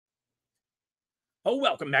Oh,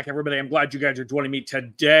 welcome back, everybody. I'm glad you guys are joining me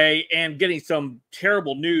today and getting some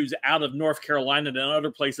terrible news out of North Carolina and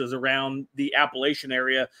other places around the Appalachian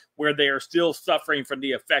area where they are still suffering from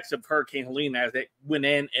the effects of Hurricane Helene as it went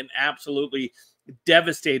in and absolutely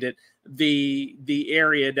devastated the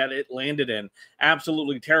area that it landed in.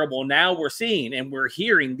 Absolutely terrible. Now we're seeing and we're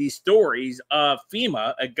hearing these stories of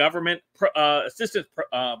FEMA, a government assistance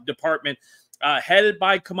department headed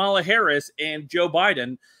by Kamala Harris and Joe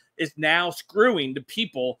Biden, is now screwing the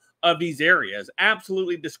people of these areas.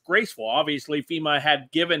 Absolutely disgraceful. Obviously, FEMA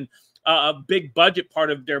had given a big budget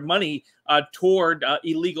part of their money toward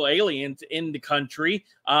illegal aliens in the country,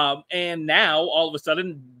 and now all of a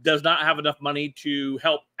sudden does not have enough money to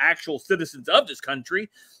help actual citizens of this country.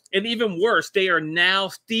 And even worse, they are now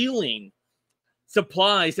stealing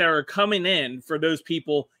supplies that are coming in for those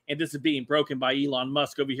people, and this is being broken by Elon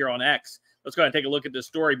Musk over here on X. Let's go ahead and take a look at this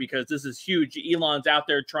story because this is huge. Elon's out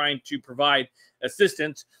there trying to provide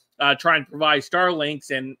assistance, trying to provide Starlinks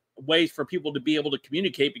and ways for people to be able to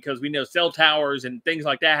communicate, because we know cell towers and things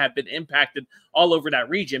like that have been impacted all over that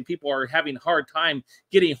region. People are having a hard time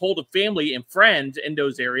getting hold of family and friends in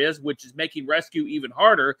those areas, which is making rescue even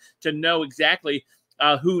harder to know exactly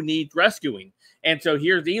who needs rescuing. And so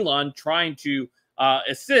here's Elon trying to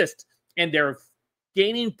assist, and they're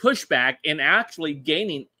gaining pushback and actually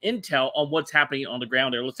gaining intel on what's happening on the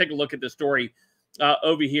ground there. Let's take a look at the story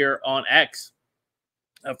over here on X.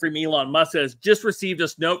 From Elon Musk says, just received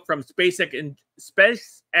this note from SpaceX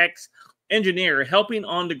engineer helping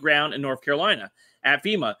on the ground in North Carolina at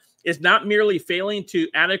FEMA. It's not merely failing to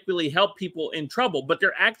adequately help people in trouble, but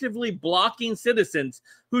they're actively blocking citizens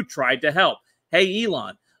who tried to help. Hey,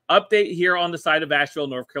 Elon, update here on the side of Asheville,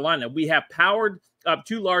 North Carolina. We have powered up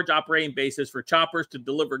 2 large operating bases for choppers to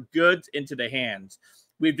deliver goods into the hands.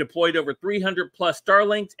 We've deployed over 300 plus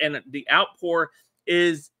Starlinks, and the outpour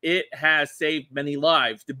has saved many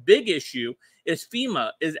lives. The big issue is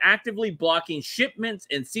FEMA is actively blocking shipments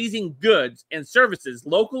and seizing goods and services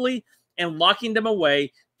locally and locking them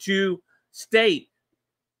away to state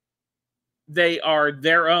they are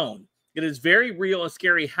their own. It is very real and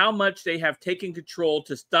scary how much they have taken control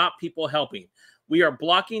to stop people helping. We are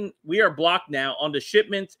blocked now on the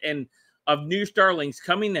shipments and of new Starlinks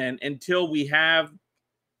coming in until we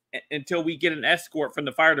get an escort from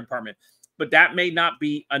the fire department. But that may not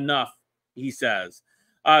be enough, he says.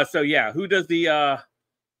 So yeah, who oversees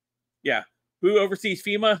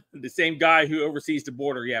FEMA? The same guy who oversees the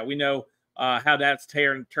border. Yeah, we know how that's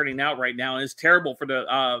turning out right now, and it's terrible for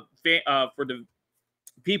the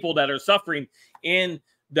people that are suffering in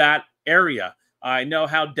that area. I know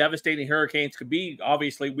how devastating hurricanes could be.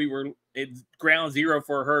 Obviously, it's ground zero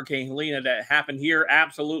for Hurricane Helene that happened here.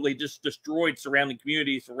 Absolutely just destroyed surrounding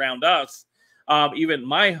communities around us. Even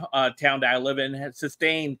my town that I live in has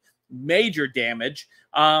sustained major damage.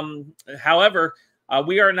 However,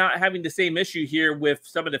 we are not having the same issue here with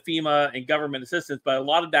some of the FEMA and government assistance, but a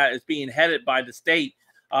lot of that is being headed by the state,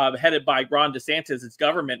 headed by Ron DeSantis'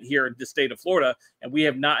 government here in the state of Florida, and we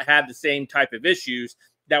have not had the same type of issues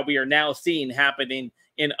that we are now seeing happening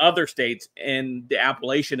in other states in the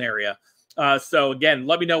Appalachian area. So again,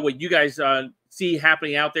 let me know what you guys see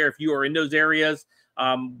happening out there if you are in those areas,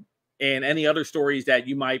 and any other stories that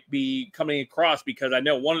you might be coming across, because I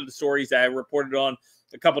know one of the stories that I reported on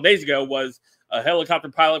a couple of days ago was a helicopter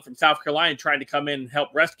pilot from South Carolina trying to come in and help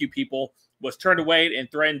rescue people was turned away and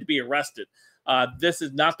threatened to be arrested. This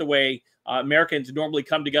is not the way Americans normally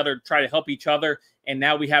come together to try to help each other, and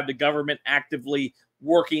now we have the government actively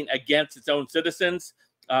working against its own citizens.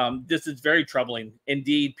 This is very troubling.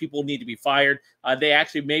 Indeed, people need to be fired. They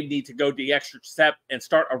actually may need to go the extra step and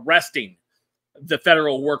start arresting the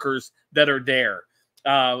federal workers that are there.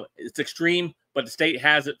 It's extreme, but the state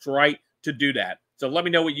has its right to do that. So let me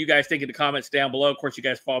know what you guys think in the comments down below. Of course, you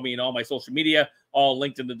guys follow me in all my social media, all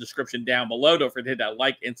linked in the description down below. Don't forget to hit that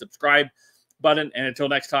like and subscribe button. And until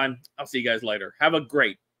next time, I'll see you guys later. Have a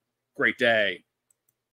great day.